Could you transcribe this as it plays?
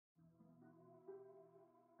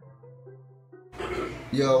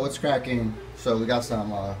Yo, what's cracking? So we got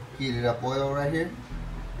some heated up oil right here.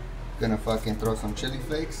 Gonna fucking throw some chili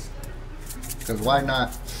flakes. Cause why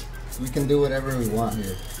not? We can do whatever we want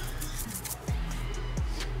here.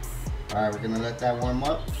 Alright, we're gonna let that warm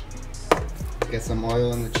up. Get some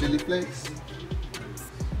oil in the chili flakes.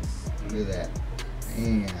 Look at that.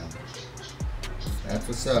 Damn. That's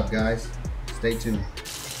what's up, guys. Stay tuned.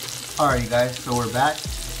 Alright, you guys, so we're back.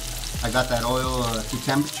 I got that oil to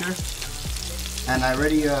temperature. And I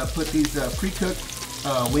already put these pre-cooked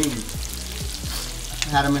wings.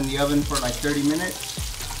 Had them in the oven for like 30 minutes.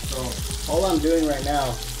 So all I'm doing right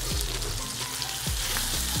now,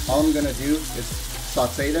 all I'm gonna do is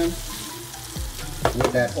saute them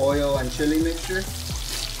with that oil and chili mixture.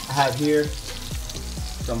 I have here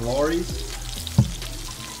some Lori's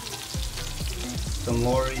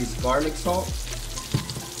garlic salt,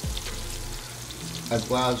 as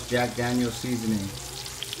well as Jack Daniel's seasoning.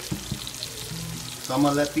 So I'm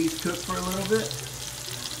gonna let these cook for a little bit,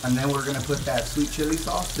 and then we're gonna put that sweet chili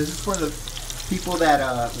sauce. This is for the people that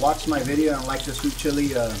watch my video and like the sweet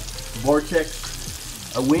chili vortex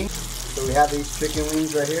wings. So we have these chicken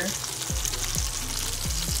wings right here.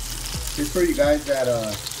 This is for you guys that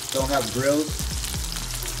don't have grills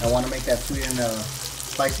and want to make that sweet and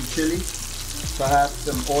spicy chili. So I have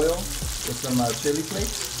some oil with some chili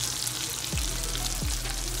flakes,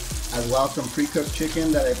 as well as some pre-cooked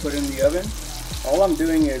chicken that I put in the oven. All I'm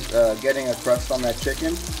doing is getting a crust on that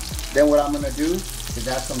chicken. Then what I'm going to do is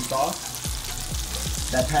add some sauce.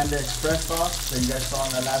 That Panda Express sauce that you guys saw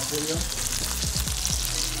in the last video.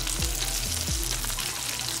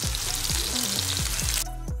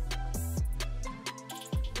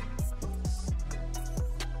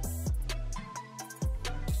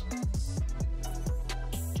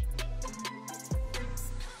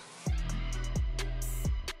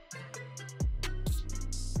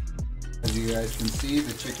 As you guys can see,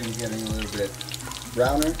 the chicken's getting a little bit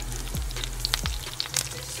browner.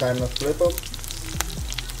 It's time to flip them.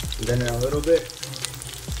 And then in a little bit,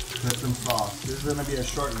 put some sauce. This is going to be a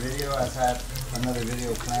short video. I've had another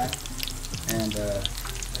video planned. And,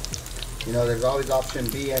 you know, there's always option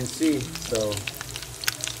B and C. So,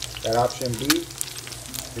 that option B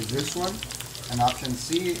is this one. And option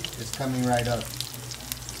C is coming right up.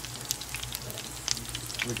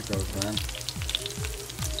 Look at those, man.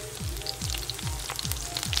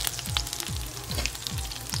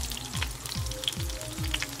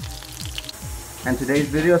 And today's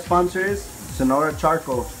video sponsor is Sonora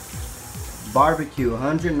Charcoal Barbecue.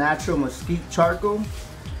 100 natural mesquite charcoal.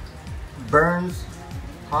 Burns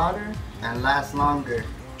hotter and lasts longer.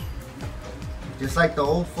 Just like the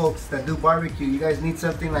old folks that do barbecue, you guys need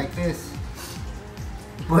something like this.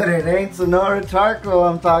 But it ain't Sonora Charcoal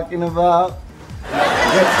I'm talking about.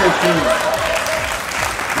 Let's stay tuned.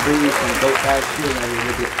 Bring you some dope ass shit right here.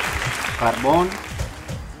 Look at carbon.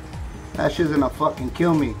 That shit's gonna fucking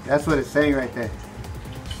kill me. That's what it's saying right there.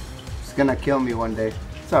 It's gonna kill me one day.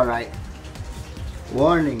 It's alright.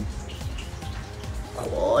 Warning.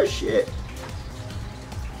 Oh shit.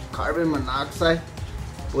 Carbon monoxide.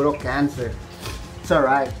 Puro cancer. It's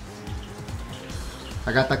alright.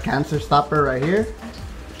 I got the cancer stopper right here.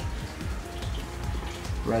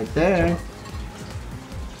 Right there.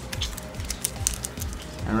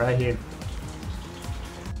 And right here.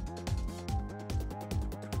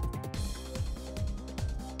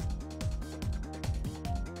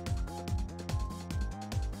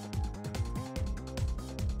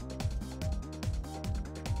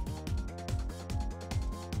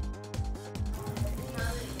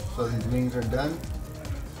 So these wings are done.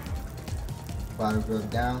 Bottom goes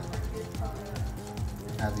down.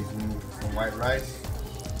 Have these wings with some white rice.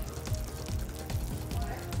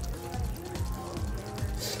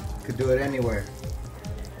 Could do it anywhere.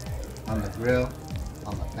 On the grill,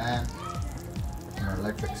 on the pan, on an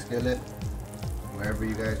electric skillet, wherever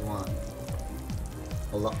you guys want.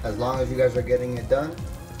 As long as you guys are getting it done,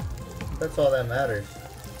 that's all that matters.